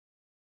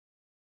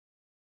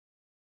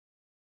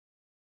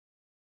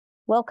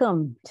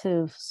Welcome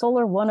to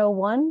Solar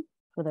 101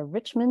 for the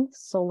Richmond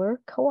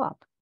Solar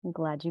Co-op. I'm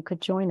glad you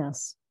could join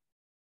us.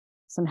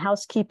 Some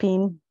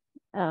housekeeping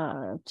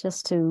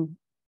just to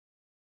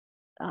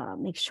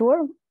make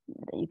sure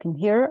that you can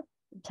hear,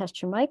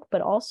 test your mic,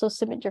 but also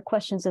submit your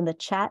questions in the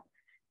chat.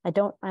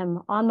 I'm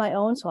on my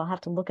own, so I'll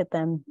have to look at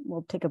them.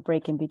 We'll take a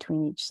break in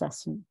between each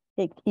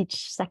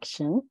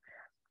section.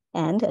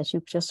 And as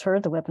you've just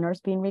heard, the webinar is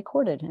being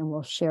recorded, and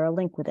we'll share a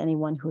link with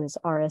anyone who is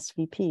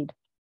RSVP'd.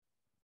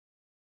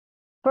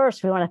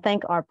 First, we want to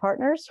thank our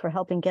partners for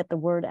helping get the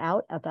word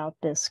out about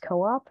this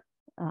co-op: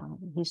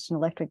 Houston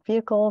Electric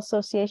Vehicle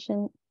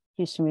Association,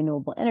 Houston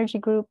Renewable Energy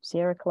Group,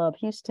 Sierra Club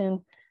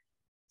Houston,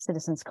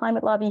 Citizens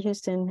Climate Lobby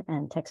Houston,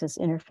 and Texas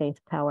Interfaith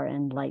Power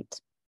and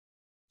Light.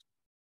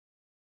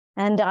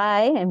 And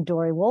I am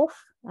Dory Wolf.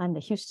 I'm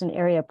the Houston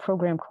Area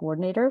Program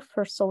Coordinator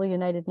for Solar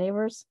United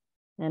Neighbors.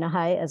 And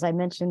as I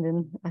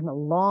mentioned, I'm a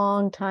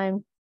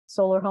long-time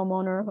solar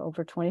homeowner,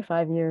 over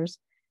 25 years.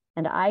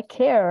 And I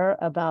care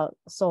about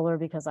solar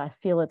because I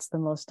feel it's the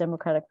most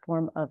democratic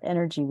form of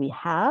energy we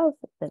have,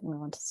 that we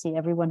want to see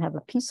everyone have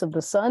a piece of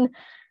the sun.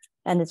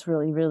 And it's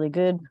really, really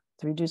good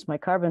to reduce my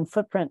carbon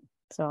footprint.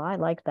 So I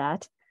like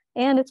that.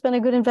 And it's been a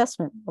good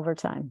investment over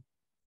time.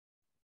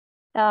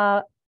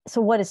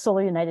 So what is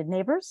Solar United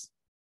Neighbors?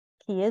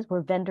 Key is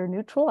we're vendor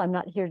neutral. I'm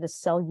not here to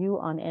sell you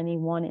on any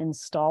one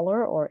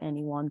installer or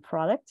any one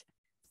product.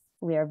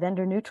 We are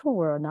vendor neutral.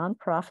 We're a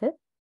nonprofit.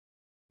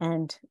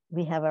 And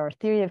we have our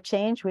theory of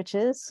change, which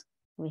is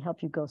we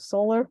help you go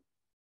solar.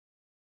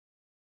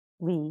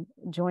 We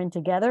join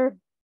together,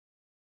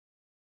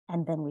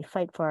 and then we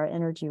fight for our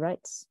energy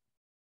rights.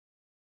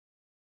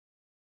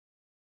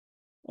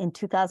 In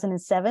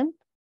 2007,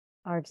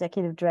 our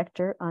executive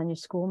director, Anya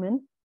Schoolman,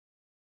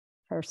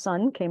 her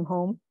son came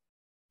home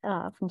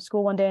from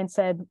school one day and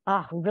said,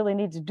 we really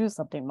need to do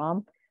something,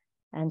 Mom.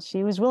 And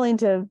she was willing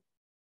to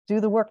do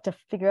the work to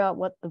figure out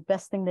what the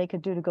best thing they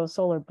could do to go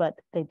solar, but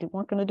they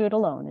weren't going to do it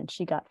alone. And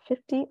she got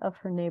 50 of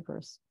her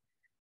neighbors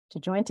to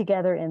join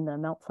together in the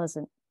Mount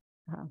Pleasant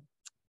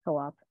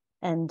co-op.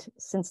 And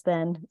since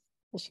then,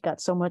 she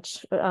got so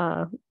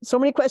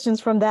many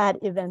questions from that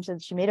event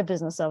that she made a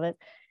business of it.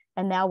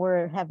 And now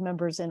we have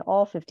members in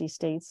all 50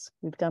 states.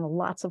 We've done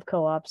lots of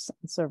co-ops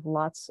and served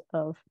lots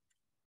of,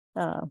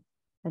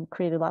 and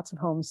created lots of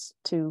homes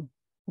to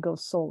go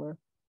solar.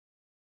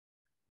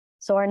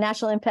 So our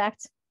national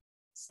impact,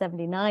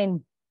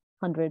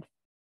 7,900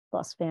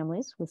 plus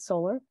families with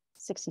solar,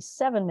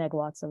 67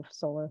 megawatts of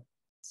solar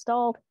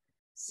installed,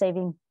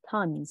 saving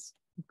tons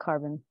of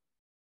carbon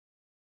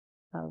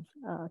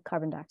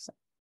dioxide.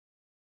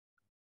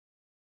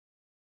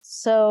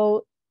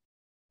 So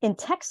in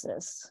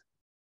Texas,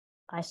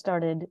 I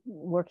started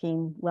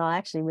working,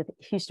 with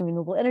Houston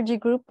Renewable Energy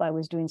Group. I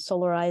was doing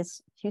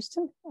Solarize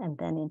Houston, and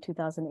then in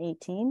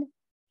 2018,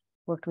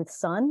 worked with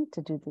Sun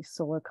to do the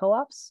solar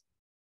co-ops.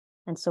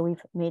 And so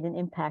we've made an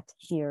impact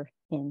here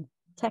in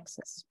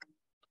Texas.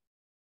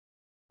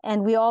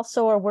 And we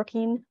also are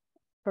working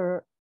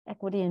for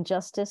equity and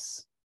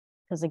justice,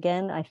 because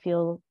again, I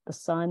feel the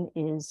sun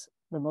is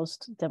the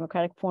most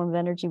democratic form of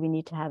energy. We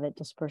need to have it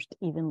dispersed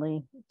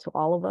evenly to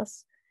all of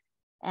us.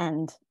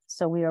 And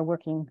so we are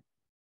working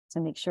to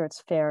make sure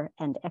it's fair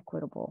and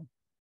equitable.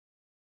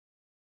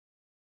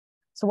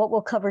 So what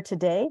we'll cover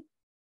today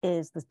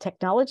is the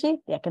technology,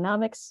 the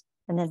economics,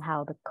 and then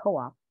how the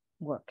co-op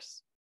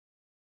works.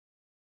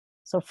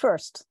 So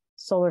first,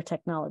 solar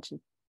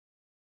technology.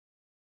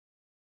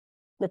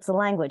 It's the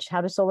language. How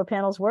do solar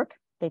panels work?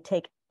 They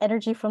take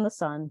energy from the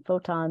sun,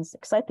 photons,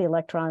 excite the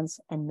electrons,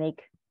 and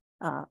make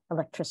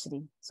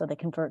electricity. So they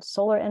convert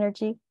solar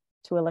energy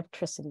to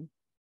electricity.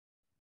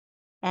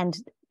 And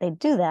they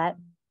do that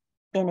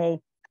in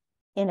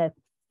a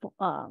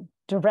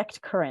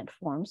direct current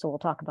form. So we'll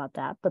talk about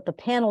that. But the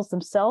panels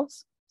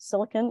themselves,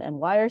 silicon and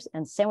wires,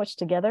 and sandwiched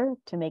together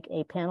to make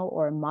a panel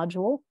or a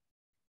module.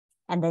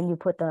 And then you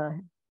put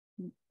the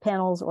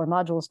panels or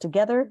modules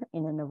together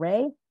in an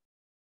array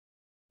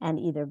and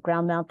either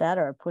ground mount that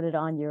or put it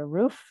on your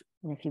roof.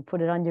 And if you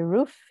put it on your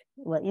roof,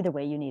 well, either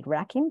way, you need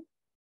racking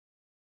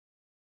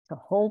to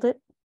hold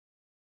it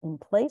in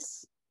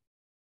place.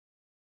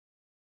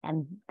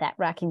 And that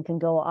racking can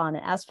go on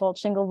an asphalt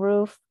shingle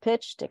roof,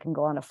 pitched. It can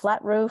go on a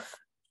flat roof.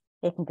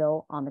 It can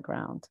go on the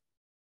ground.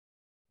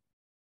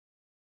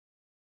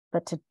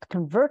 But to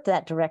convert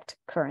that direct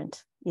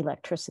current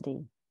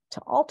electricity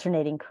to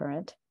alternating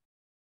current,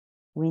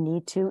 we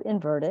need to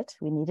invert it.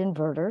 We need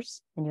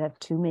inverters, and you have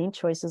two main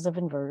choices of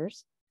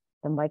inverters: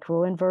 the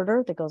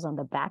microinverter that goes on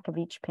the back of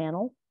each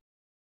panel,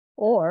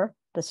 or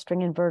the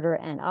string inverter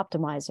and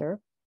optimizer.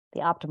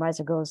 The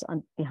optimizer goes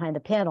on behind the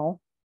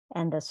panel,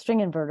 and the string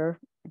inverter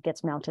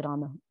gets mounted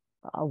on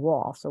a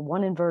wall. So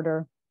one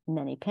inverter,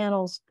 many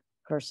panels,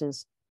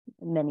 versus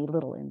many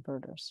little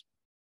inverters.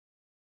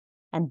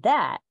 And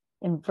that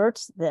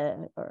inverts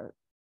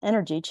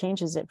energy,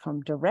 changes it from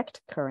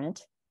direct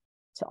current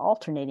to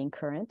alternating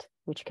current,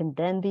 which can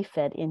then be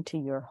fed into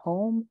your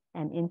home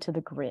and into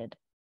the grid.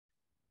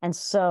 And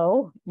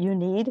so you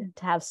need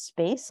to have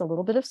space, a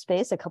little bit of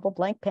space, a couple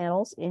blank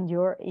panels in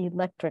your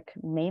electric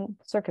main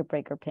circuit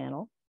breaker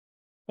panel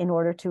in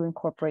order to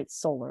incorporate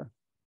solar.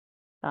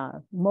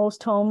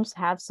 Most homes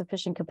have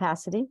sufficient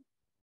capacity,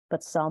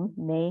 but some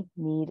may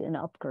need an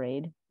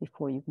upgrade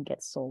before you can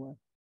get solar.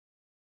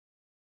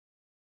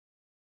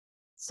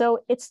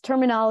 So it's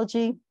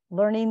terminology,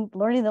 learning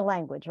the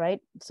language, right?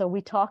 So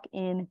we talk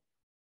in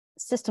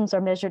systems are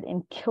measured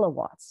in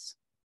kilowatts.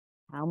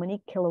 How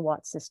many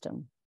kilowatt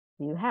system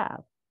do you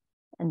have?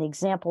 And the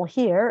example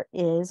here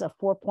is a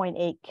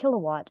 4.8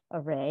 kilowatt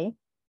array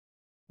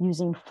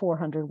using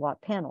 400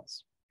 watt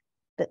panels.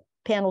 The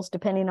panels,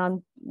 depending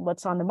on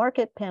what's on the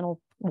market,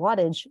 panel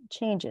wattage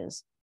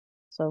changes.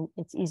 So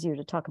it's easier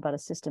to talk about a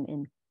system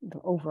in the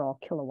overall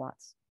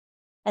kilowatts.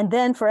 And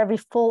then for every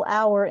full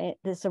hour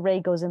this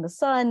array goes in the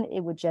sun, it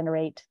would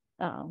generate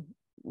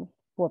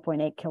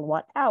 4.8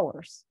 kilowatt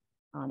hours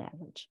on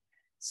average.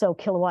 So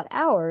kilowatt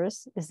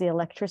hours is the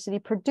electricity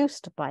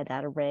produced by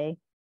that array.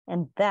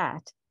 And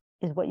that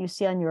is what you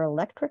see on your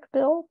electric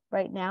bill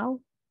right now,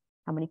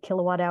 how many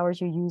kilowatt hours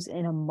you use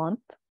in a month.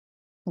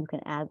 You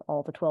can add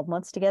all the 12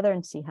 months together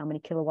and see how many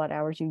kilowatt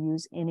hours you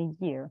use in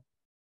a year.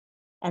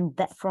 And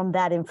that from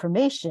that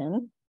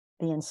information,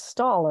 the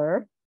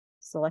installer,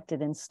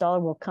 selected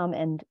installer, will come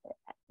and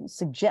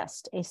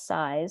suggest a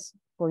size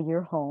for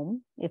your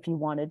home if you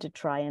wanted to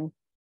try and,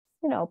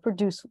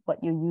 produce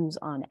what you use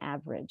on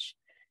average.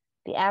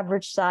 The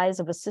average size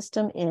of a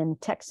system in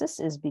Texas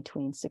is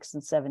between 6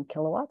 and 7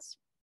 kilowatts.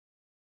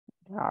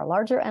 There are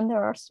larger and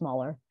there are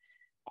smaller.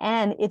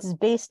 And it's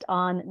based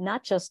on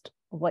not just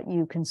what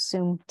you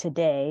consume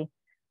today,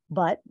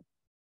 but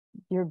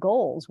your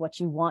goals, what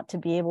you want to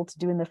be able to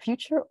do in the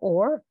future,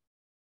 or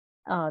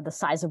the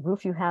size of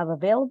roof you have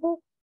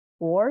available,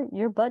 or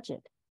your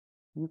budget.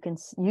 You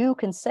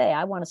can say,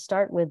 I want to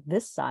start with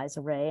this size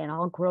array and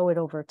I'll grow it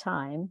over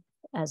time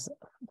as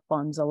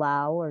funds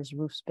allow or as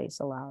roof space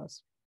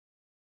allows.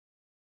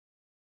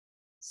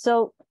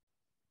 So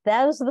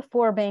those are the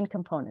four main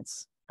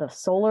components: the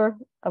solar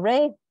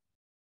array,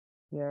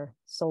 your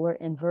solar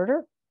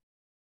inverter,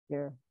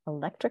 your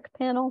electric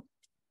panel,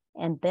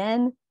 and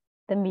then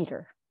the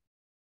meter.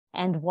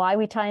 And why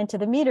we tie into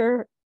the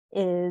meter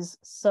is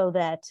so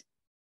that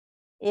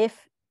if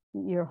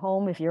you're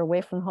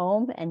away from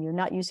home and you're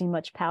not using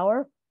much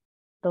power,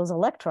 those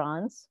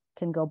electrons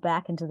can go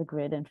back into the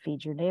grid and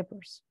feed your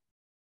neighbors.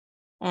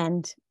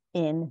 And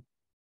in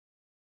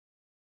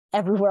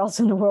everywhere else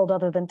in the world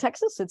other than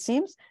Texas, it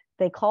seems,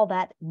 they call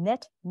that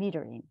net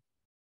metering.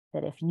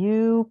 That if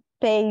you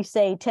pay,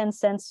 say, 10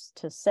 cents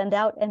to send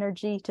out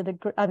energy to the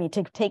grid,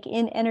 to take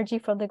in energy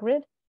from the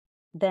grid,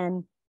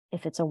 then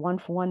if it's a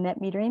 1-for-1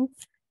 net metering,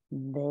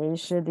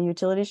 the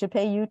utility should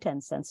pay you 10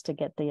 cents to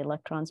get the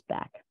electrons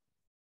back.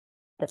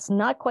 That's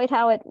not quite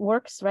how it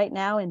works right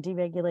now in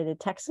deregulated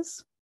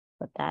Texas,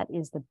 but that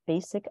is the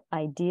basic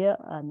idea.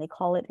 And they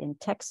call it in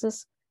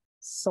Texas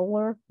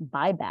solar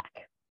buyback.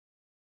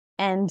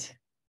 And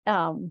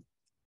I'm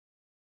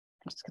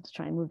just going to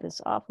try and move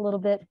this off a little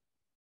bit.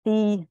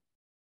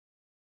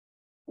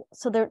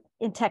 So they're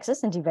in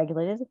Texas, in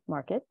deregulated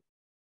market,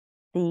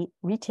 the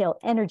retail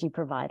energy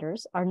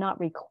providers are not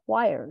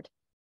required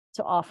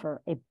to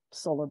offer a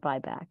solar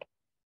buyback.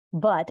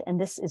 But, and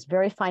this is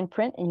very fine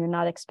print and you're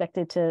not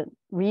expected to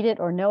read it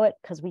or know it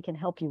because we can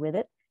help you with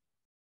it,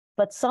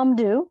 but some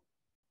do,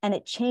 and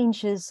it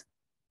changes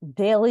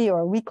daily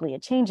or weekly.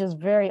 It changes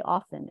very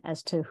often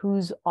as to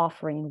who's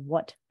offering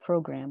what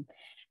program.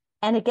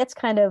 And it gets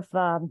kind of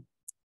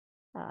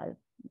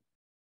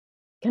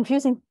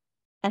confusing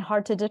and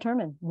hard to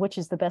determine which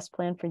is the best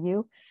plan for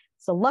you.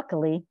 So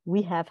luckily,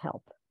 we have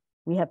help.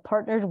 We have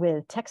partnered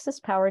with Texas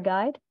Power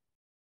Guide,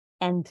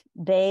 and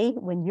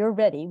when you're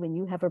ready, when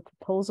you have a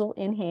proposal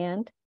in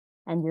hand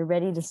and you're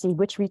ready to see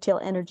which retail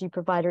energy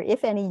provider,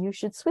 if any, you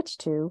should switch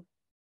to,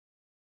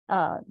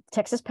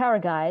 Texas Power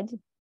Guide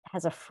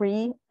has a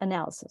free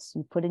analysis.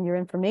 You put in your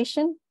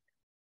information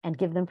and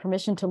give them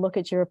permission to look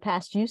at your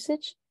past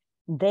usage.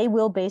 They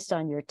will, based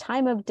on your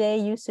time of day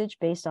usage,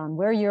 based on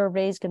where your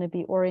array is going to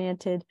be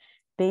oriented,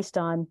 based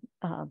on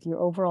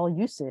your overall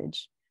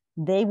usage,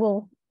 they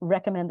will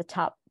recommend the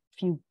top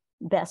few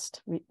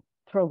best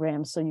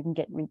programs so you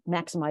can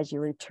maximize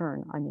your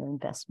return on your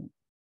investment.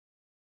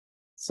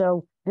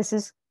 So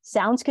this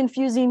sounds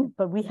confusing,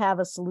 but we have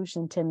a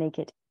solution to make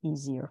it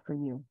easier for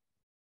you.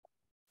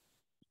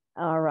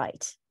 All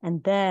right,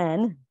 and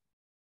then,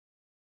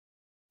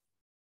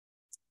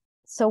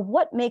 so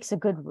what makes a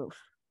good roof?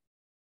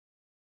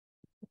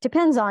 It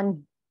depends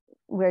on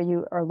where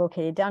you are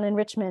located. Down in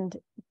Richmond,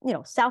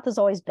 south is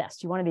always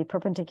best. You want to be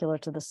perpendicular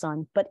to the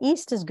sun, but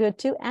east is good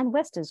too, and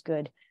west is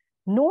good.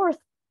 North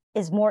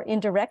is more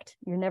indirect.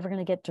 You're never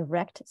going to get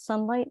direct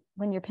sunlight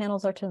when your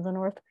panels are to the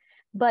north,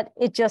 but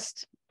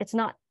it's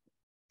not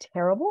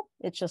terrible.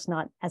 It's just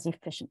not as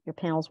efficient. Your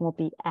panels won't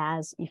be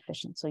as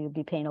efficient. So you'll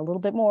be paying a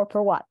little bit more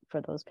per watt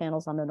for those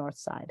panels on the north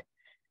side.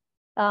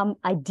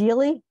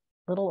 Ideally,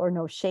 little or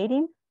no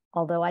shading,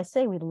 although I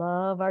say we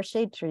love our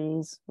shade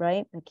trees,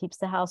 right? It keeps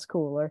the house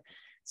cooler.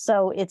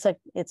 So it's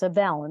a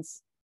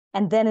balance.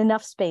 and then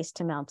enough space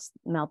to mount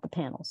the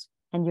panels.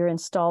 And your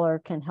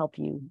installer can help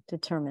you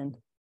determine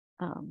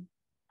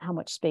how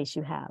much space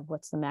you have,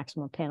 what's the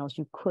maximum panels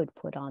you could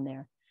put on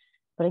there.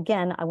 But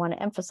again, I want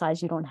to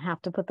emphasize you don't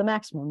have to put the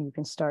maximum. You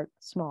can start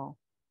small.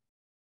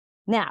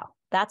 Now,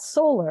 that's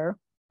solar,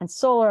 and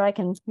solar, I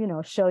can,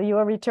 show you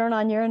a return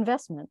on your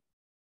investment.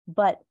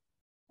 But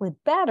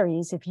with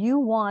batteries, if you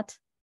want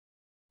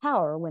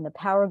power when the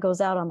power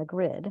goes out on the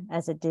grid,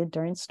 as it did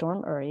during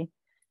Storm Uri,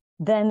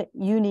 then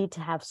you need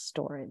to have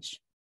storage.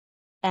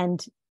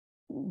 And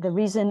the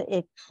reason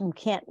you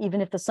can't,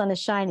 even if the sun is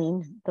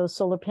shining, those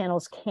solar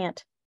panels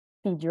can't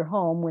feed your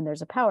home when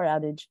there's a power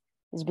outage,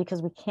 is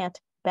because we can't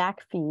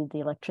backfeed the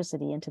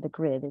electricity into the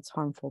grid. It's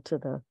harmful to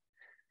the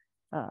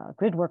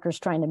grid workers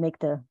trying to make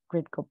the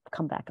grid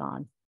come back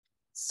on.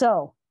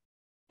 So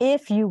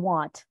if you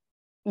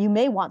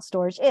may want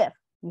storage if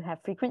you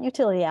have frequent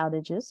utility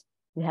outages,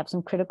 you have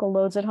some critical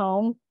loads at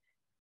home,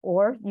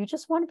 or you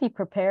just want to be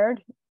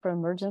prepared for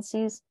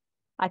emergencies.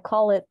 I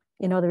call it,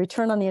 the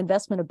return on the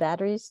investment of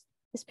batteries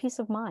is peace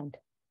of mind.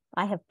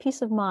 I have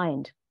peace of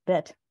mind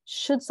that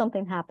should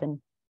something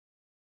happen,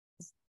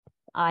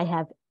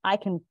 I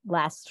can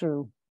last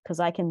through, because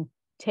I can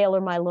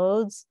tailor my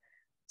loads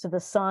to the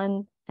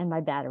sun and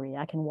my battery.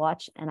 I can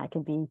watch, and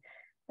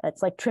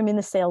it's like trimming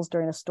the sails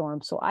during a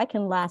storm. So I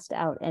can last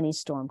out any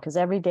storm, because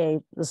every day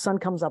the sun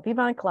comes up,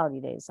 even on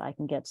cloudy days, I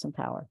can get some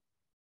power.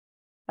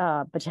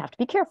 But you have to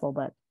be careful.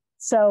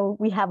 So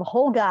we have a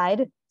whole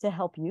guide to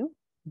help you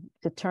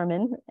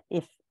determine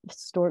if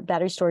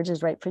battery storage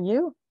is right for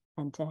you,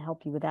 and to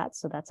help you with that.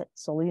 So that's at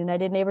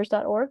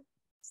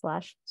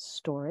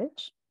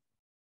solarunitedneighbors.org/storage.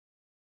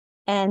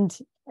 And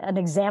an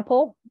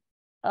example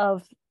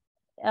of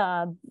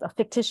a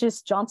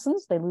fictitious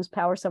Johnson's, they lose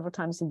power several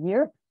times a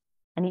year,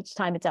 and each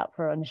time it's out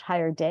for an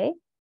entire day.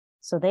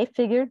 So they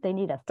figured they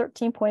need a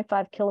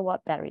 13.5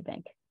 kilowatt battery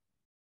bank,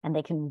 and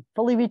they can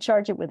fully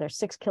recharge it with their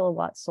 6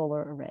 kilowatt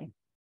solar array.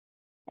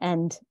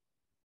 And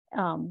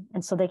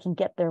so they can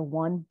get their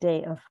 1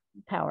 day of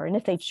power. And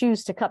if they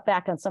choose to cut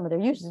back on some of their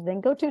uses, they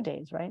can go 2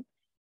 days, right?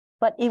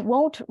 But it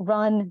won't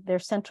run their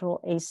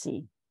central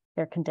AC,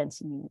 their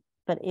condensing unit,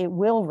 but it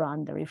will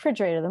run the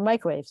refrigerator, the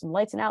microwaves, and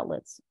lights and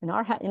outlets. In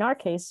our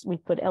case, we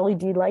put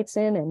LED lights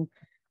in, and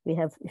we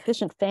have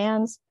efficient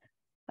fans.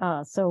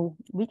 So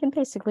we can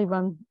basically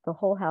run the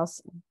whole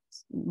house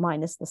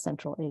minus the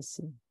central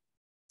AC.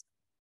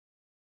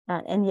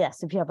 And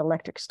yes, if you have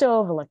electric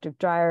stove, electric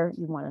dryer,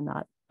 you want to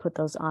not put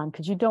those on,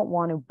 because you don't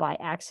want to by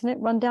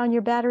accident run down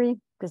your battery,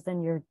 because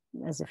then you're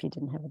as if you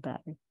didn't have a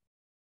battery.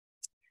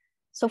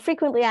 So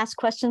frequently asked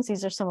questions,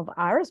 these are some of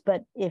ours,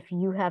 but if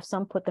you have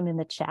some, put them in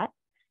the chat.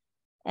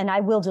 And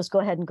I will just go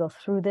ahead and go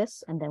through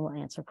this, and then we'll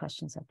answer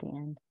questions at the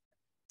end.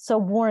 So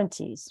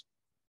warranties.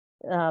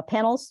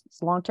 Panels,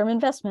 it's long-term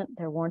investment.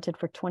 They're warranted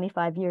for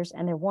 25 years,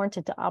 and they're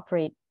warranted to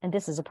operate, and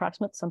this is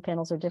approximate, some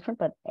panels are different,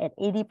 but at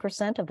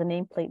 80% of the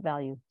nameplate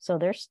value. So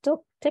they're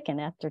still ticking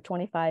after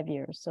 25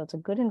 years. So it's a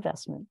good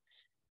investment.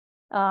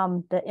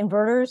 The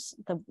inverters,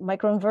 the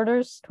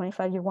microinverters,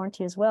 25-year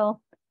warranty as well.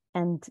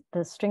 And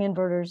the string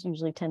inverters,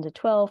 usually 10 to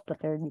 12, but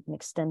you can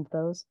extend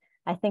those.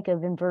 I think of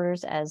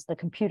inverters as the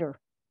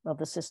computer of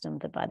the system,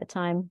 that by the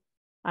time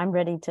I'm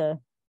ready to,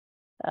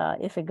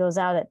 if it goes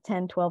out at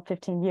 10, 12,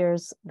 15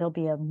 years, there'll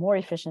be a more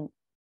efficient,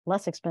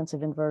 less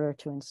expensive inverter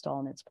to install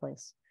in its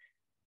place.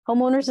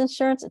 Homeowners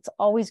insurance, it's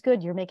always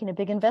good. You're making a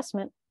big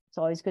investment. It's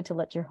always good to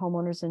let your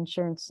homeowners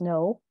insurance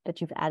know that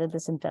you've added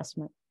this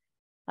investment.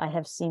 I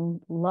have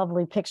seen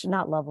lovely pictures,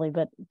 not lovely,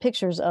 but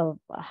pictures of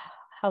a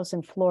house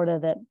in Florida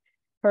that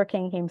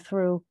hurricane came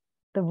through.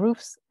 The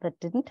roofs that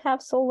didn't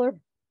have solar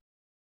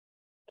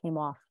came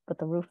off, but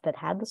the roof that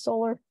had the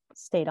solar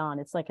stayed on.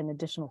 It's like an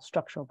additional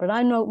structural, but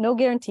I know no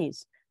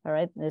guarantees. All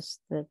right,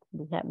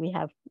 we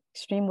have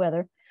extreme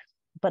weather,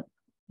 but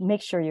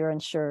make sure you're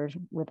insured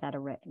with that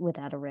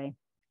array.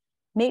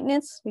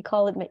 Maintenance, we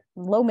call it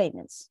low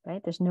maintenance,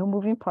 right? There's no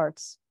moving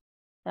parts,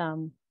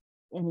 and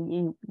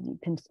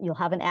you'll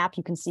have an app.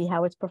 You can see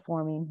how it's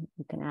performing.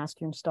 You can ask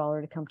your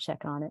installer to come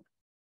check on it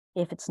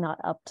if it's not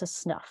up to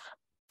snuff.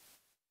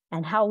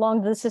 And how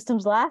long do the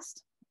systems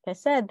last? Like I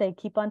said, they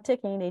keep on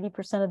ticking,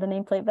 80% of the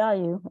nameplate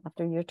value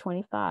after year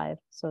 25.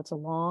 So it's a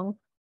long,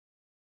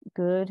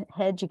 good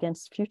hedge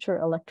against future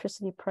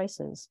electricity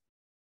prices.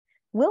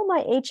 Will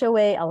my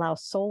HOA allow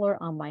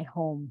solar on my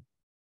home?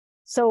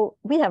 So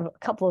we have a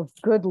couple of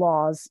good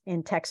laws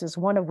in Texas,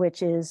 one of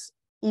which is,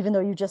 even though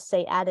you just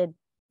say added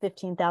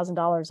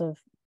 $15,000 of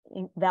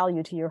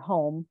value to your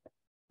home,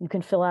 you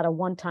can fill out a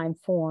one-time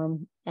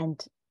form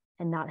and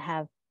not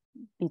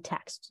be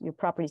taxed. Your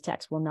property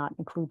tax will not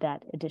include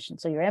that addition.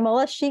 So your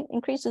MLS sheet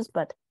increases,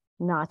 but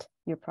not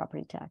your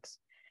property tax.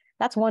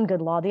 That's one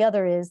good law. The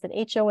other is that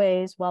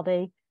HOAs, while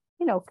they,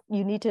 you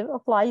need to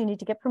apply, you need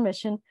to get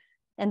permission,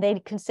 and they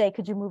can say,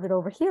 could you move it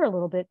over here a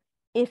little bit?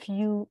 If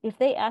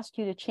they ask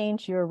you to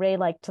change your array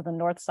like to the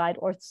north side,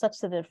 or such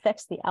that it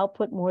affects the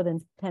output more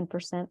than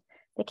 10%,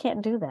 they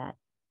can't do that.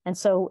 And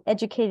so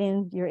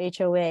educating your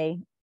HOA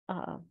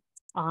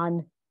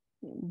on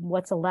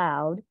what's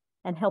allowed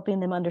and helping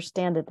them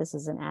understand that this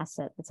is an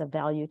asset, it's a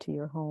value to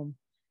your home.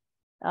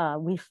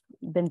 We've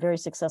been very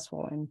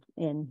successful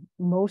in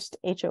most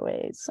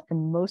HOAs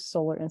and most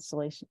solar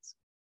installations.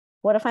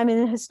 What if I'm in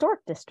a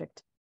historic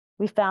district?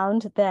 We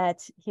found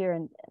that here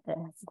in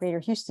the greater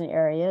Houston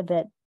area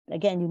that,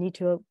 again, you need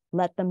to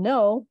let them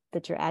know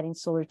that you're adding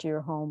solar to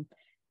your home,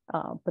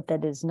 but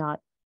that is not,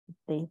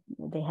 they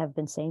have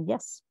been saying,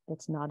 yes,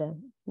 it's not a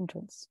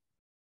hindrance.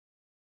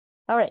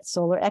 All right,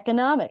 solar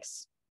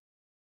economics.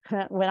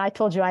 When I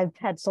told you I've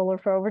had solar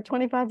for over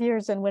 25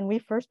 years, and when we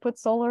first put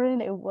solar in,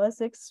 it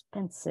was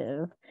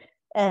expensive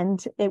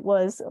and it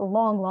was a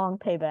long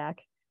payback,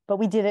 but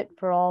we did it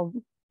for all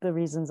the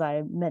reasons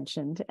I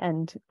mentioned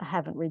and I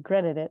haven't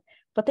regretted it,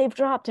 but they've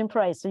dropped in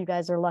price. So you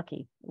guys are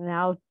lucky.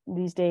 Now,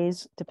 these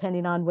days,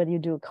 depending on whether you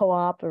do a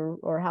co-op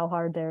or how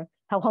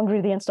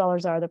hungry the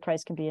installers are, the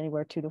price can be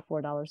anywhere $2 to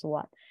 $4 a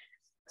watt.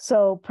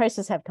 So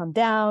prices have come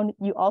down.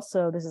 You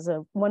also, this is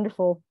a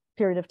wonderful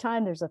period of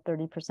time, there's a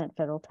 30%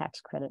 federal tax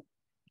credit,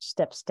 which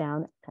steps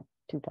down at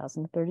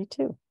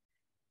 2032.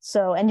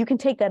 So, and you can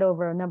take that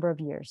over a number of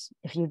years.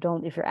 If your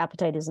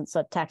appetite isn't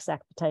such, tax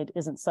appetite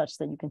isn't such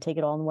that you can take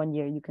it all in 1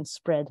 year, you can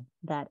spread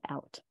that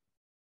out.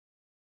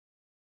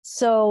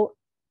 So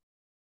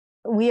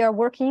we are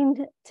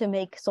working to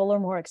make solar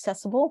more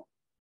accessible.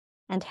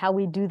 And how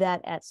we do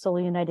that at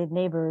Solar United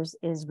Neighbors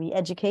is we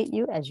educate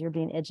you as you're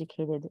being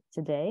educated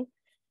today.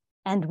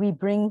 And we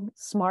bring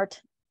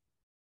smart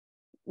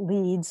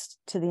leads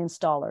to the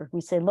installer. We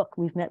say, look,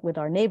 we've met with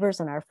our neighbors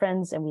and our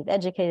friends and we've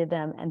educated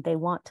them and they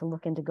want to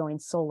look into going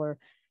solar.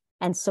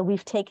 And so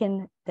we've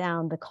taken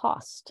down the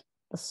cost,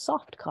 the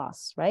soft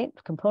costs, right?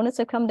 Components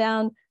have come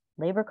down,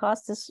 labor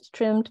cost is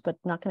trimmed, but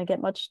not going to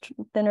get much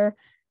thinner,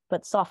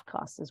 but soft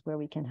costs is where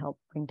we can help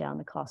bring down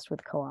the cost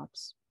with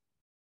co-ops.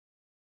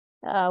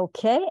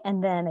 Okay,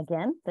 and then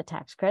again, the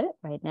tax credit,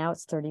 right now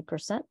it's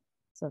 30%.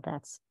 So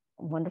that's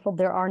wonderful.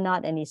 There are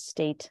not any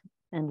state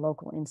and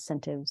local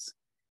incentives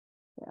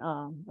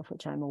of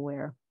which I'm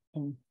aware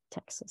in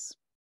Texas.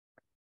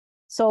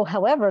 So,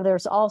 however,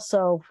 there's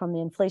also from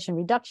the Inflation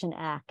Reduction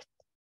Act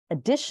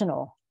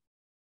additional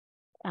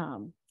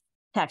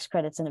tax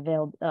credits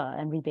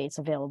and rebates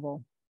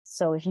available.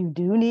 So if you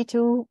do need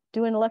to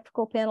do an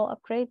electrical panel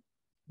upgrade,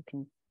 you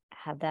can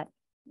have that,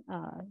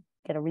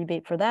 get a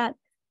rebate for that.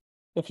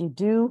 If you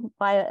do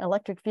buy an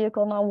electric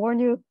vehicle, and I'll warn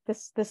you,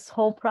 this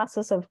whole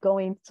process of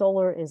going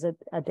solar is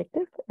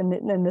addictive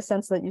in the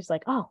sense that you're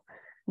like, oh,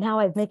 now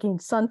I'm making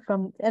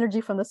energy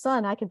from the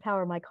sun. I can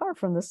power my car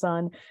from the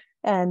sun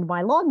and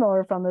my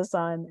lawnmower from the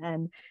sun.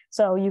 And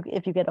so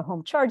if you get a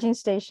home charging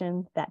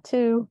station, that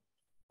too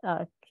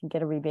can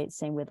get a rebate.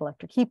 Same with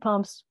electric heat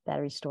pumps,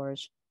 battery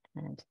storage,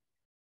 and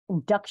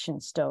induction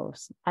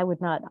stoves. I'm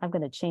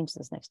going to change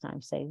this next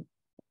time, say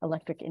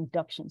electric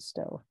induction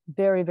stove.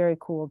 Very, very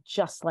cool.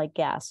 Just like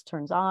gas,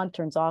 turns on,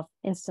 turns off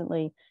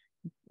instantly.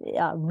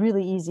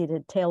 Really easy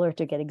to tailor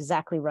to get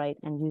exactly right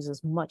and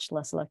uses much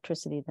less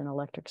electricity than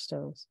electric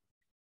stoves.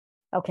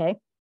 Okay,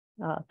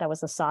 that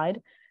was a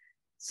side.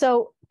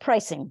 So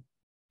pricing.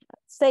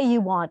 Say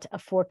you want a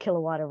 4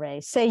 kilowatt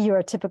array. Say you're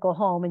a typical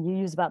home and you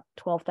use about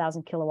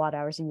 12,000 kilowatt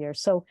hours a year.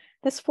 So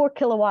this 4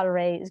 kilowatt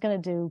array is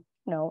going to do,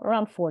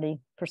 around 40%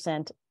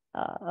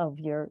 of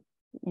your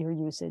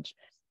usage.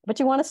 But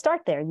you want to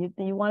start there.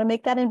 You want to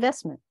make that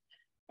investment.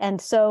 And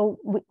so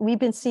we've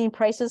been seeing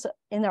prices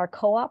in our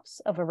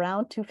co-ops of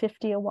around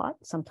 $250 a watt,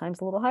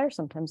 sometimes a little higher,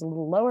 sometimes a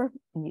little lower.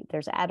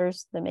 There's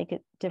adders that make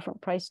it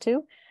different price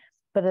too,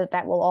 but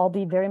that will all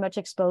be very much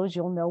exposed.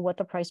 You'll know what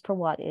the price per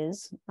watt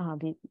is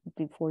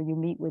before you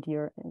meet with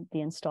the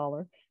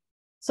installer.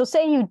 So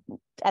say you,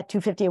 at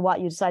 $250 a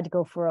watt, you decide to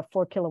go for a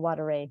 4 kilowatt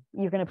array.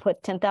 You're going to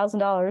put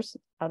 $10,000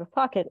 out of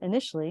pocket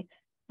initially,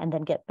 and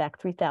then get back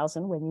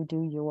 $3,000 when you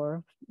do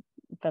your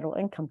federal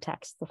income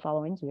tax the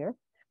following year.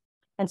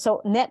 And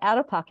so net out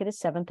of pocket is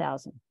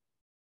 $7,000.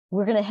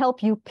 We're going to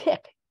help you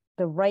pick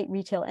the right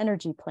retail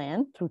energy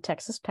plan through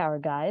Texas Power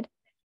Guide.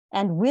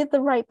 And with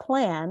the right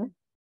plan,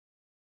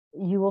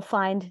 you will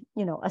find,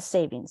 a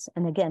savings.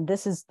 And again,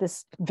 this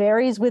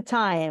varies with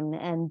time.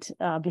 And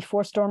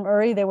before Storm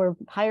Uri, there were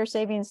higher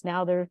savings.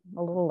 Now they're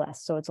a little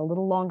less. So it's a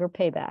little longer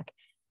payback.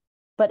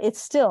 But it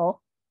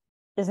still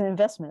is an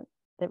investment.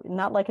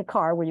 Not like a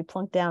car where you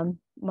plunk down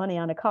money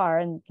on a car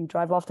and you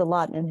drive off the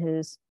lot and it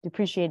is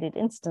depreciated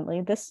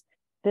instantly. This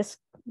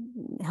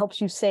helps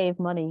you save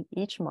money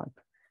each month.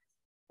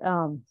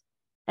 And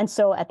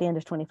so at the end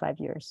of 25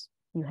 years,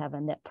 you have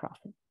a net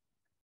profit.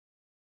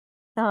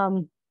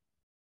 All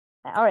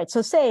right,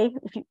 so say,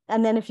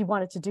 if you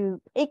wanted to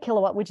do 8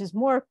 kilowatt, which is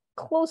more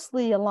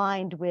closely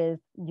aligned with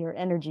your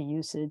energy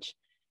usage,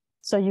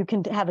 so you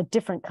can have a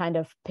different kind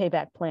of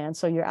payback plan.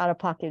 So your out of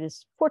pocket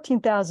is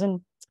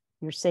 $14,000,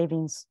 your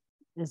savings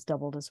is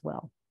doubled as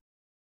well.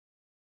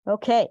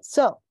 Okay,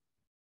 so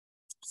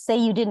say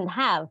you didn't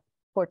have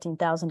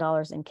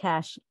 $14,000 in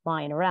cash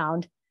lying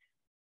around,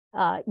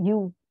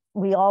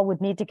 we all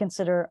would need to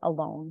consider a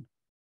loan.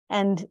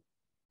 And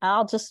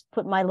I'll just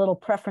put my little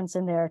preference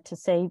in there to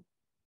say,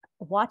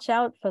 watch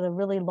out for the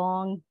really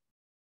long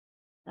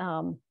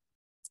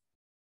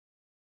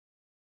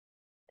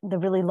the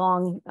really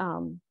long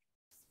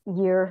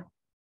year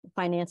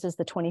finances,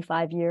 the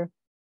 25-year.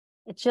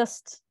 It's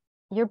just,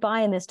 you're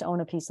buying this to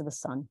own a piece of the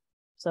sun.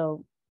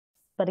 So,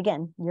 but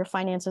again, your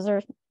finances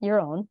are your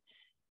own.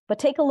 But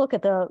take a look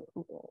at the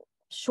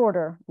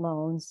shorter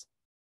loans,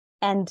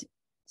 and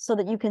so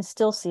that you can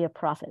still see a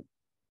profit.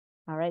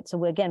 All right.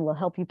 So again, we'll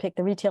help you pick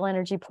the retail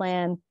energy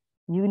plan.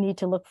 You need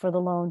to look for the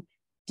loan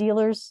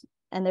dealers,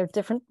 and there are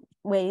different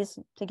ways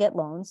to get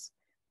loans.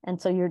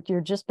 And so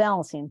you're just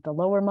balancing the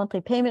lower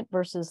monthly payment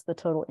versus the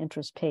total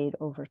interest paid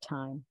over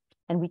time.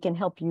 And we can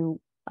help you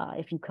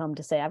if you come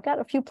to say, I've got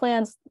a few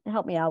plans,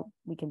 help me out.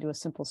 We can do a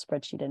simple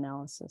spreadsheet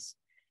analysis.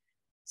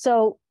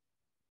 So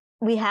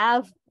we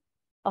have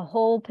a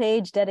whole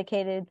page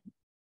dedicated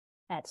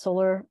at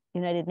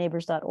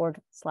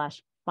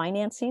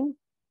solarunitedneighbors.org/financing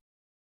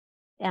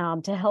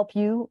to help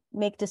you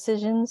make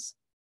decisions.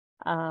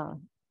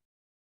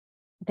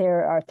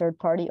 There are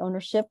third-party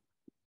ownership,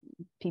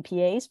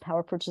 PPAs,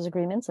 power purchase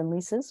agreements, and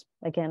leases.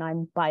 Again,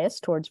 I'm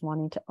biased towards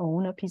wanting to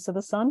own a piece of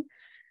the sun.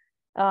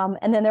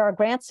 And then there are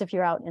grants if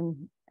you're out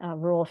in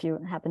rural, if you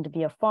happen to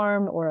be a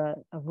farm or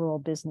a rural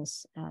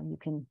business, you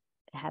can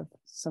have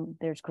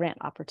there's grant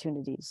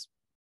opportunities.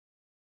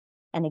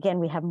 And again,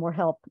 we have more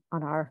help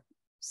on our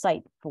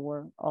site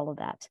for all of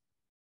that.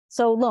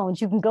 So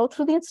loans, you can go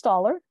through the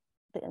installer.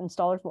 The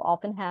installers will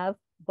often have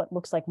what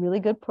looks like really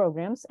good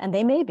programs, and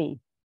they may be,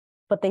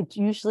 but they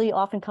usually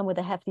often come with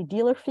a hefty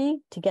dealer fee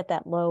to get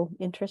that low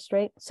interest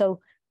rate. So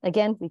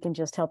again, we can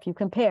just help you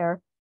compare.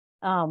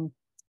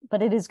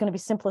 But it is going to be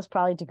simplest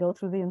probably to go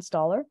through the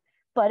installer.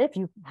 But if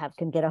you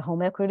can get a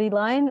home equity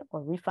line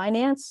or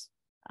refinance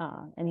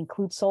and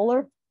include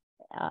solar,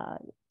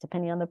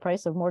 depending on the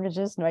price of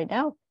mortgages right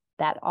now,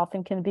 that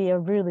often can be a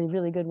really,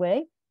 really good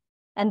way.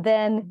 And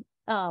then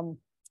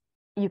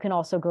you can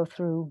also go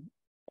through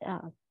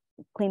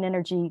clean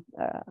energy.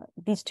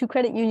 These two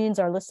credit unions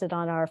are listed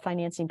on our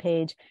financing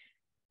page.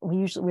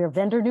 We're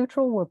vendor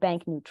neutral, we're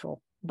bank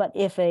neutral. But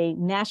if a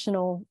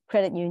national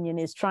credit union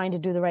is trying to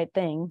do the right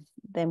thing,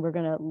 then we're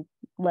going to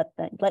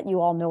let you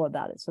all know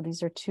about it. So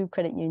these are two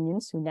credit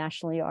unions who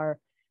nationally are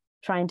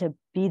trying to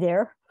be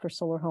there for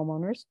solar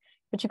homeowners.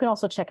 But you can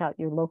also check out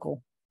your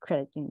local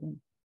credit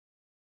union.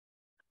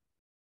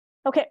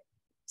 Okay,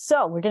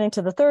 so we're getting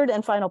to the third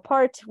and final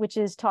part, which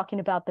is talking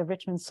about the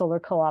Richmond Solar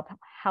Co-op.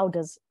 How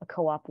does a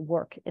co-op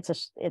work?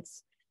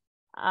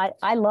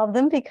 I love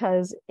them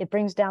because it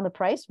brings down the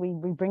price.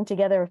 We bring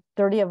together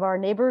 30 of our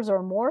neighbors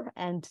or more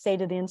and say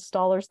to the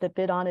installers that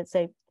bid on it,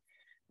 say,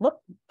 look,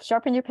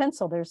 sharpen your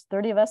pencil. There's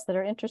 30 of us that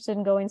are interested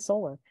in going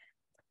solar.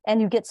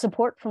 And you get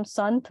support from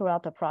Sun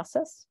throughout the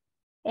process.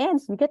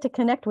 And you get to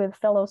connect with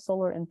fellow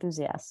solar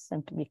enthusiasts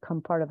and to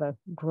become part of a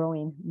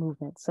growing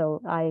movement.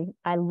 So I've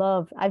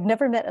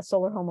never met a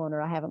solar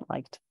homeowner I haven't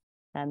liked.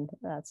 And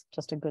that's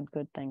just a good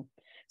thing.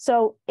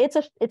 So it's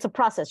a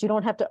process. You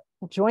don't have to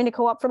join a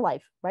co-op for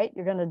life, right?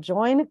 You're going to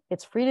join.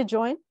 It's free to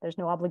join. There's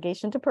no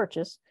obligation to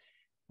purchase.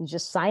 You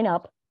just sign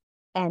up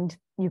and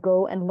you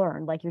go and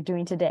learn like you're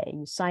doing today.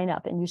 You sign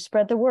up and you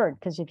spread the word,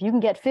 because if you can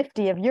get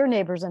 50 of your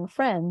neighbors and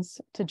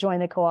friends to join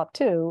the co-op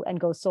too and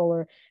go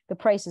solar, the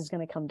price is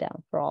going to come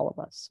down for all of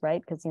us,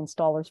 right? Because the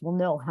installers will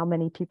know how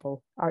many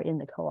people are in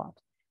the co-op.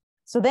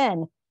 So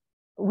then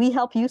we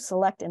help you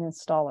select an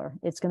installer.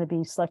 It's going to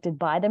be selected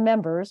by the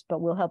members, but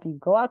we'll help you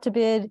go out to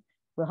bid.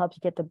 We'll help you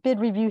get the bid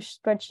review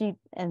spreadsheet,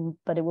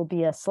 but it will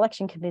be a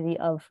selection committee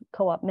of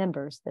co-op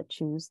members that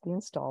choose the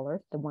installer,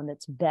 the one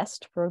that's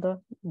best for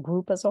the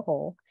group as a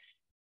whole.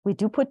 We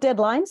do put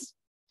deadlines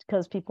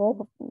because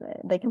people,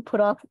 they can put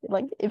off,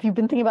 like if you've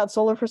been thinking about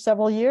solar for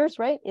several years,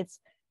 right?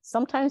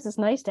 Sometimes it's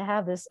nice to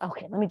have this,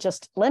 okay, let me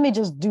just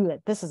do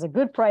it. This is a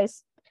good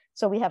price.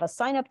 So we have a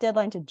sign up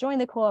deadline to join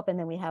the co-op, and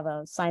then we have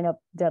a sign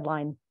up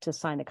deadline to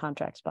sign the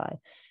contracts by.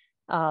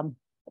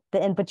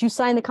 But you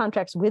sign the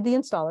contracts with the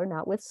installer,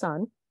 not with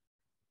Sun.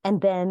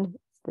 And then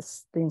the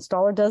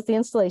installer does the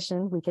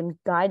installation. We can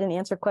guide and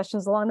answer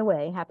questions along the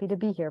way. Happy to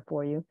be here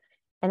for you.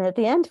 And at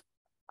the end,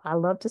 I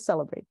love to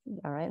celebrate.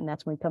 All right. And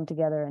that's when we come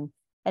together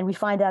and we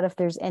find out if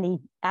there's any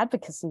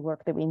advocacy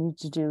work that we need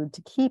to do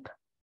to keep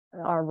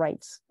our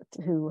rights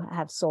to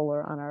have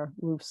solar on our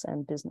roofs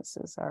and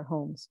businesses, our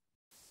homes.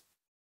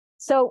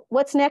 So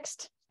what's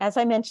next? As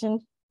I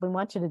mentioned, we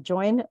want you to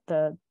join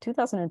the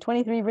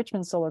 2023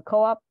 Richmond Solar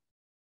Co-op.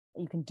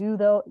 You can do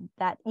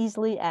that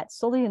easily at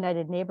Solar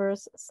United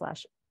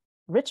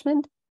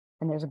Neighbors/Richmond.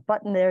 And there's a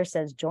button there that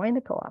says join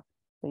the co-op.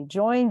 So you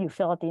join, you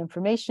fill out the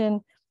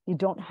information. You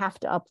don't have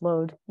to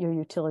upload your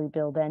utility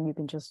bill then. You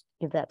can just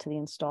give that to the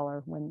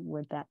installer when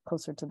we're that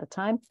closer to the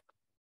time.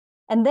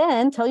 And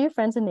then tell your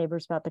friends and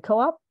neighbors about the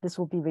co-op. This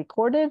will be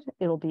recorded.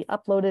 It'll be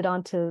uploaded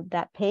onto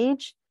that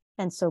page.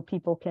 And so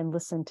people can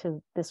listen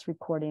to this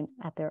recording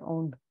at their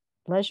own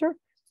leisure.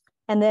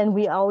 And then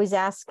we always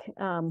ask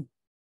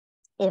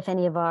if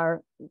any of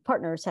our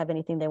partners have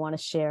anything they want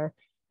to share.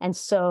 And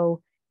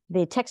so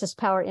the Texas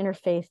Power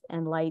Interfaith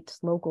and Light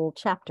local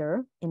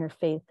chapter,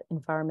 Interfaith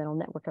Environmental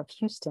Network of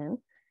Houston,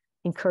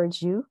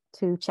 encourage you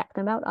to check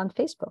them out on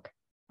Facebook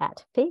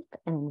at Faith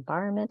and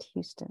Environment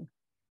Houston.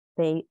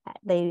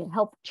 they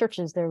help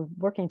churches. They're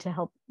working to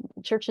help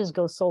churches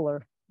go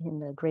solar in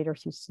the greater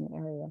Houston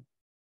area.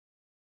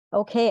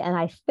 Okay, and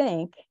I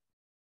think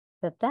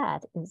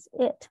that is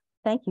it.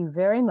 Thank you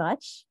very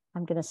much.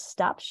 I'm going to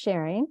stop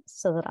sharing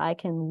so that I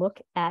can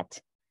look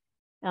at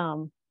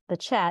the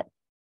chat.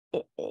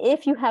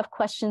 If you have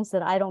questions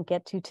that I don't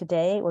get to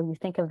today, or you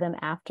think of them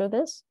after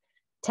this,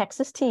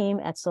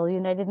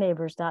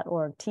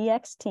 texasteam@solarunitedneighbors.org.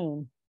 TX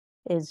team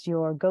is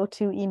your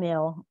go-to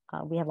email.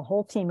 We have a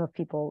whole team of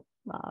people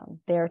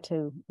there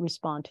to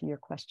respond to your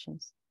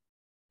questions.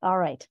 All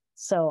right,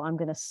 so I'm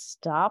going to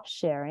stop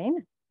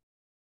sharing.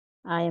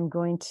 I am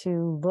going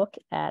to look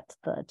at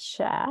the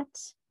chat,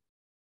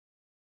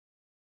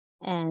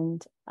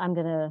 and I'm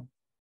going to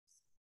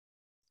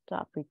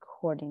stop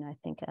recording, I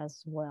think,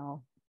 as well.